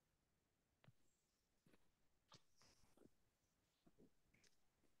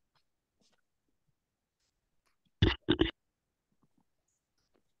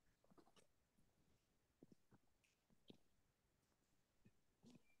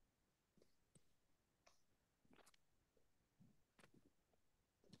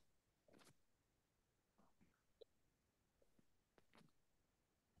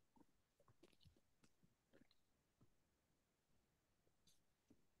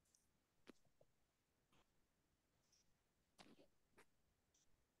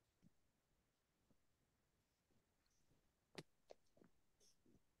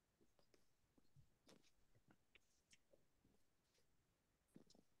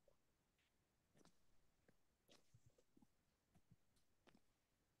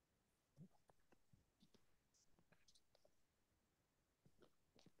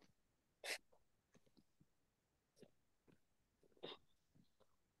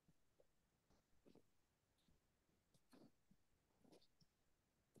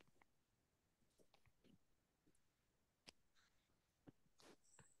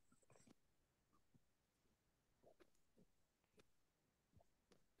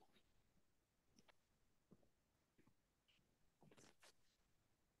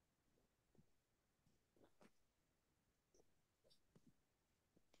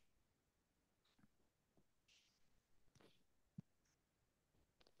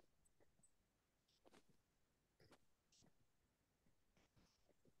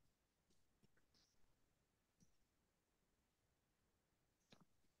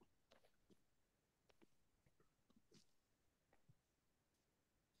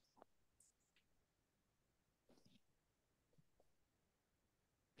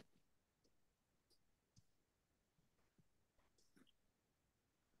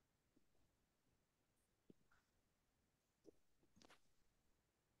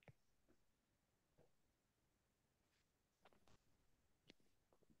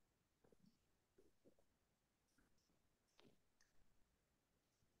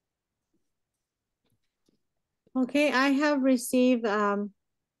 Okay, I have received Daniel.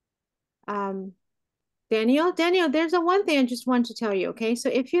 Daniel, there's a one thing I just want to tell you, okay? So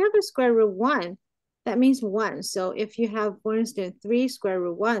if you have a square root 1, that means 1. So if you have, for instance, 3 square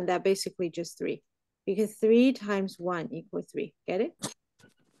root 1, that basically just 3. Because 3 times 1 equals 3. Get it?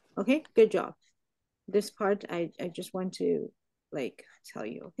 Okay, good job. This part, I just want to, like, tell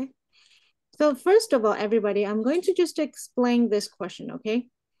you, okay? So first of all, everybody, I'm going to just explain this question, okay?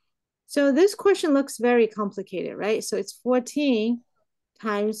 So this question looks very complicated, right? So it's 14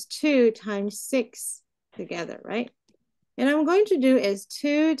 times 2 times 6 together, right? And I'm going to do is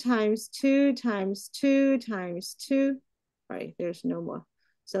 2 times 2 times 2 times 2. Right, there's no more.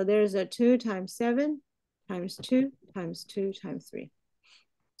 So there's a 2 times 7 times 2 times 2 times 3.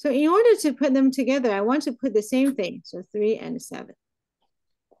 So in order to put them together, I want to put the same thing. So 3 and 7.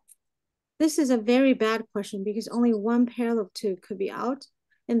 This is a very bad question because only one pair of 2 could be out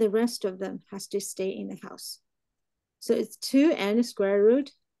and the rest of them has to stay in the house. So it's 2 and square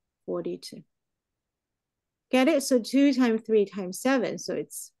root 42. Get it? So 2 times 3 times 7, so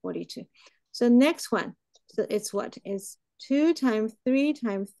it's 42. So next one, so it's what? It's 2 times 3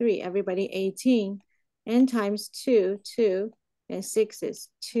 times 3, everybody 18, and times 2, 2, and 6 is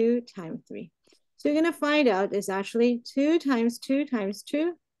 2 times 3. So you're going to find out it's actually 2 times 2 times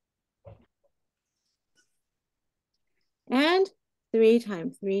 2, and 3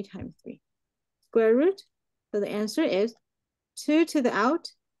 times 3 times 3. Square root, so the answer is 2 to the out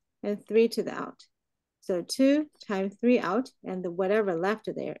and 3 to the out. So 2 times 3 out, and the whatever left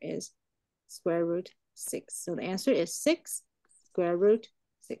there is square root 6. So the answer is 6 square root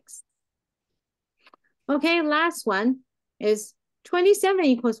 6. Okay, last one is 27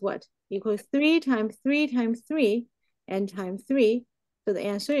 equals what? Equals 3 times 3 times 3 and times 3. So the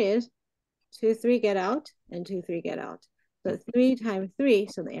answer is 2, 3 get out and 2, 3 get out. So 3 times 3,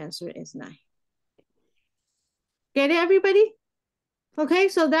 so the answer is 9. Get it, everybody? Okay,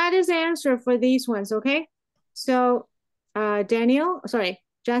 so that is the answer for these ones, okay? So,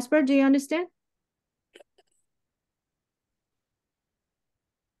 Jasper, do you understand?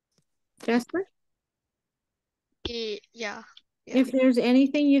 Jasper? Yeah. If there's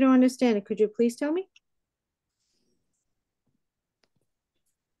anything you don't understand, could you please tell me?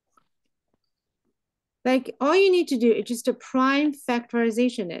 Like, all you need to do is just to prime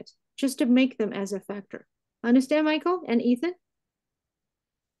factorization it, just to make them as a factor. Understand, Michael and Ethan?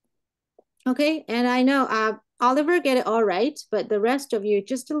 Okay, and I know Oliver get it all right, but the rest of you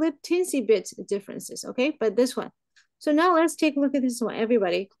just a little teensy bit differences, okay? But this one. So now let's take a look at this one,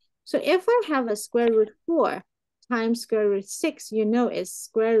 everybody. So if I have a square root 4 times square root 6, you know it's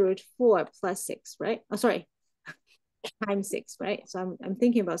square root 4 plus 6, right? Oh, sorry, times 6, right? So I'm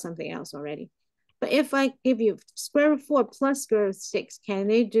thinking about something else already. But if I give you square root 4 plus square root 6, can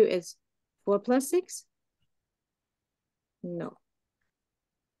they do is 4 plus 6? No.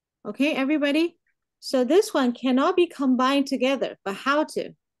 Okay, everybody? So this one cannot be combined together, but how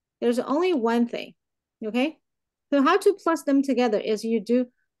to? There's only one thing, okay? So how to plus them together is you do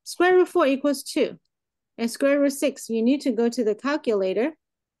square root 4 equals 2. And square root 6, you need to go to the calculator.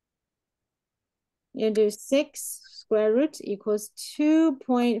 You do 6 square root equals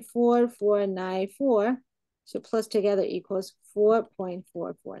 2.4494. So plus together equals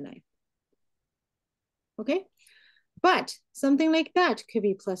 4.449. Okay? But something like that could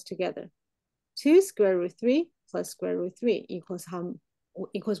be plus together. 2 square root 3 plus square root 3 equals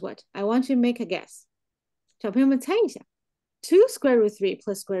what? I want you to make a guess. 小朋友们猜一下 2 square root 3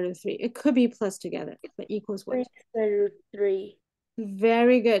 plus square root 3. It could be plus together, but equals what? 3 square root 3.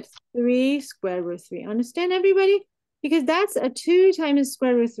 Very good. 3 square root 3. Understand, everybody? Because that's a 2 times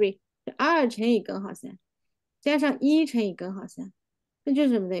square root 3. 2乘以根号3加上1乘以根号3，那就是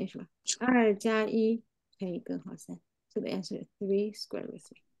什么等于什么？2加1乘以根号3。So the answer is 3 square root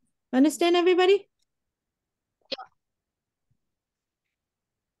 3. Understand, everybody?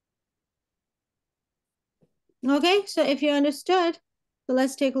 Okay, so if you understood, so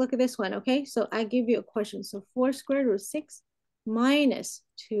let's take a look at this one, okay? So I give you a question. So 4 square root 6 minus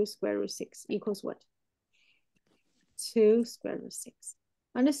 2 square root 6 equals what? 2 square root 6.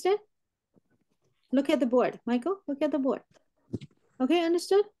 Understand? Look at the board. Michael, look at the board. Okay,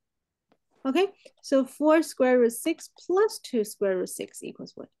 understood? Okay, so 4 square root 6 plus 2 square root 6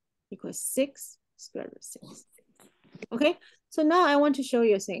 equals what? Equals 6 square root 6. Okay, so now I want to show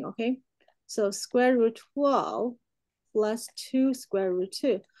you a thing, okay? So square root 12 plus 2 square root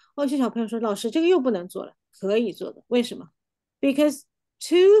 2. 哦，这小朋友说，老师这个又不能做了，可以做的，为什么？ Because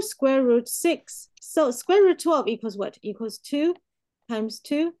 2 square root 6. So square root 12 equals what? Equals 2 times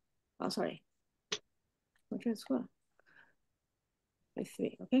 2. Oh, sorry. 我这错了。By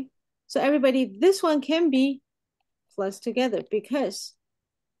 3, okay? So everybody, this one can be plus together because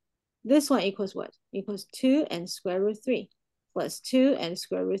this one equals what? Equals 2 and square root 3 plus 2 and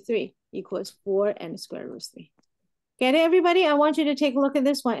square root 3 equals 4 and square root 3. Get it, everybody? I want you to take a look at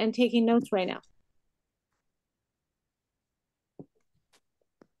this one and taking notes right now.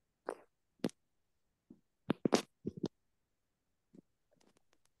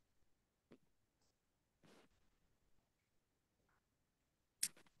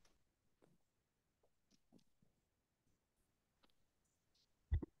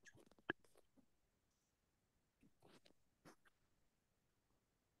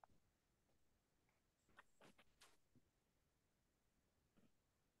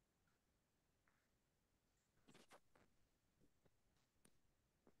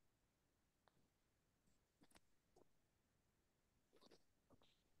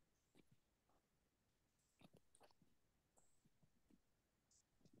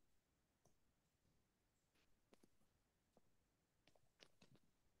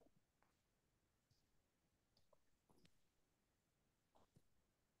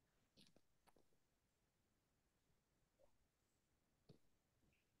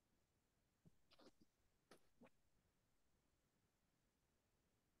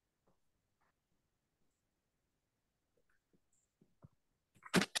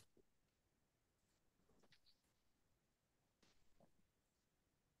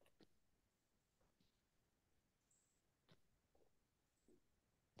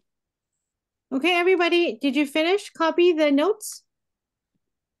 Okay, everybody, did you finish copy the notes?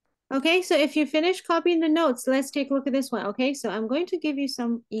 Okay, so if you finish copying the notes, let's take a look at this one. Okay, so I'm going to give you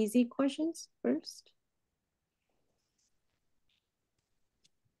some easy questions first.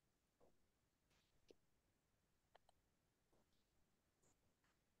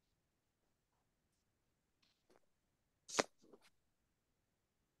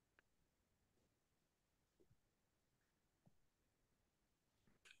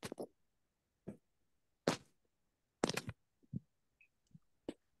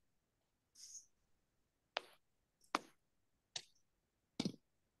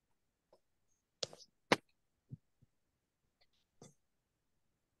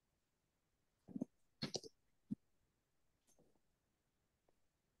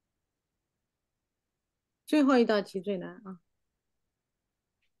 最后一道题最难啊。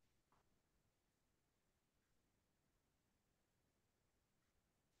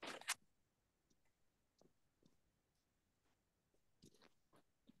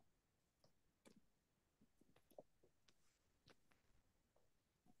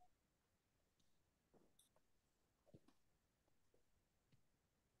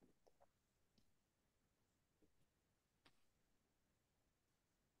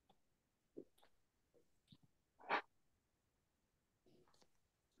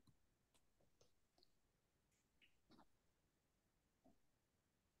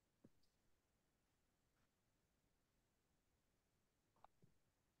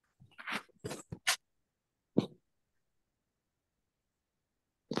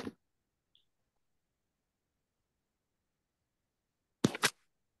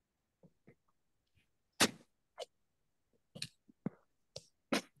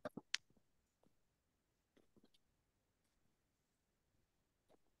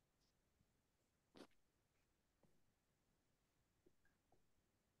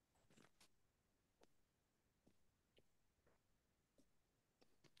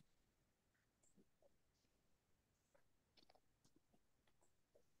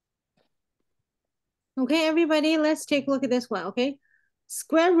Okay, everybody, let's take a look at this one, okay?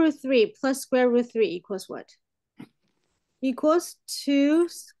 Square root 3 plus square root 3 equals what? Equals 2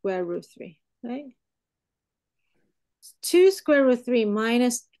 square root 3, right? 2 square root 3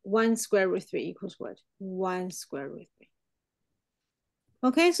 minus 1 square root 3 equals what? 1 square root 3.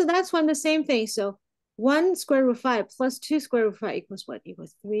 Okay, so that's one the same thing. So 1 square root 5 plus 2 square root 5 equals what?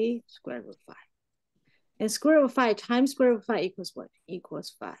 Equals 3 square root 5. And square root 5 times square root 5 equals what?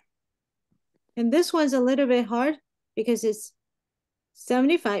 Equals 5. And this one's a little bit hard because it's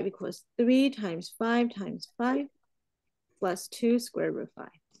 75 equals 3 times 5 times 5 plus 2 square root 5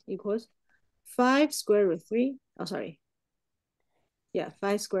 equals 5 square root 3. Oh, sorry. Yeah,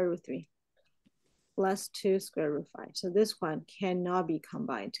 5 square root 3 plus 2 square root 5. So this one cannot be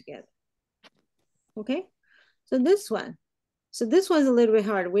combined together. Okay, so this one's a little bit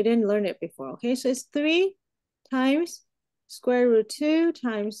hard. We didn't learn it before. Okay, so it's 3 times square root 2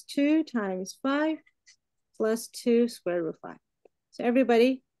 times 2 times 5 plus 2 square root 5. So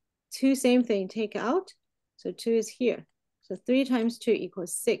everybody, 2 same thing, take out. So 2 is here. So 3 times 2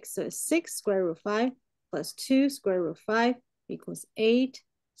 equals 6. So 6 square root 5 plus 2 square root 5 equals 8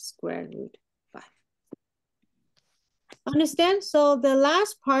 square root 5. Understand? So the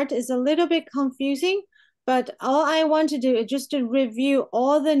last part is a little bit confusing, but all I want to do is just to review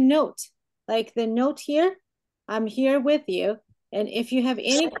all the notes. Like the note here, I'm here with you. And if you have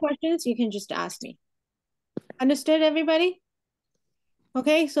any questions, you can just ask me. Understood, everybody?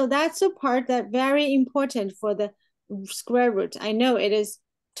 Okay, so that's a part that's very important for the square root. I know it is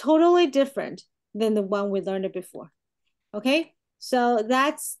totally different than the one we learned before. Okay, so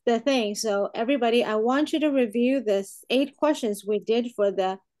that's the thing. So everybody, I want you to review this 8 questions we did for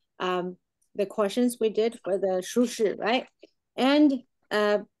the questions we did for the 数式, right? And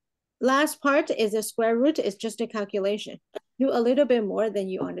last part is the square root. It's just a calculation. Do a little bit more than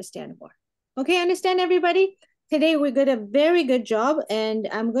you understand more. Okay, understand, everybody? Today we did a very good job, and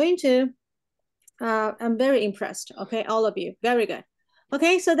I'm very impressed. Okay, all of you, very good.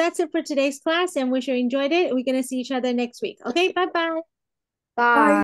 Okay, so that's it for today's class, and wish you enjoyed it. We're gonna see each other next week. Okay, bye-bye. Bye.